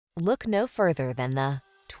Look no further than the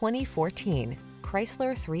 2014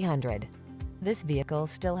 Chrysler 300. This vehicle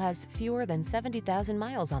still has fewer than 70,000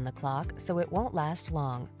 miles on the clock, so it won't last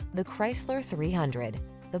long. The Chrysler 300,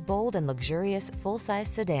 the bold and luxurious full-size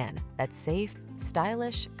sedan that's safe,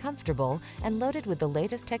 stylish, comfortable, and loaded with the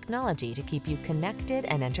latest technology to keep you connected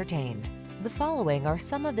and entertained. The following are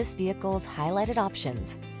some of this vehicle's highlighted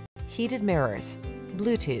options: heated mirrors,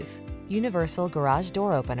 Bluetooth, universal garage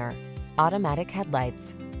door opener, automatic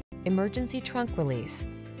headlights, emergency trunk release,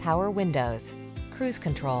 power windows, cruise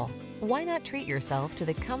control. Why not treat yourself to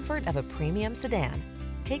the comfort of a premium sedan?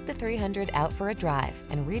 Take the 300 out for a drive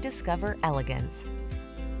and rediscover elegance.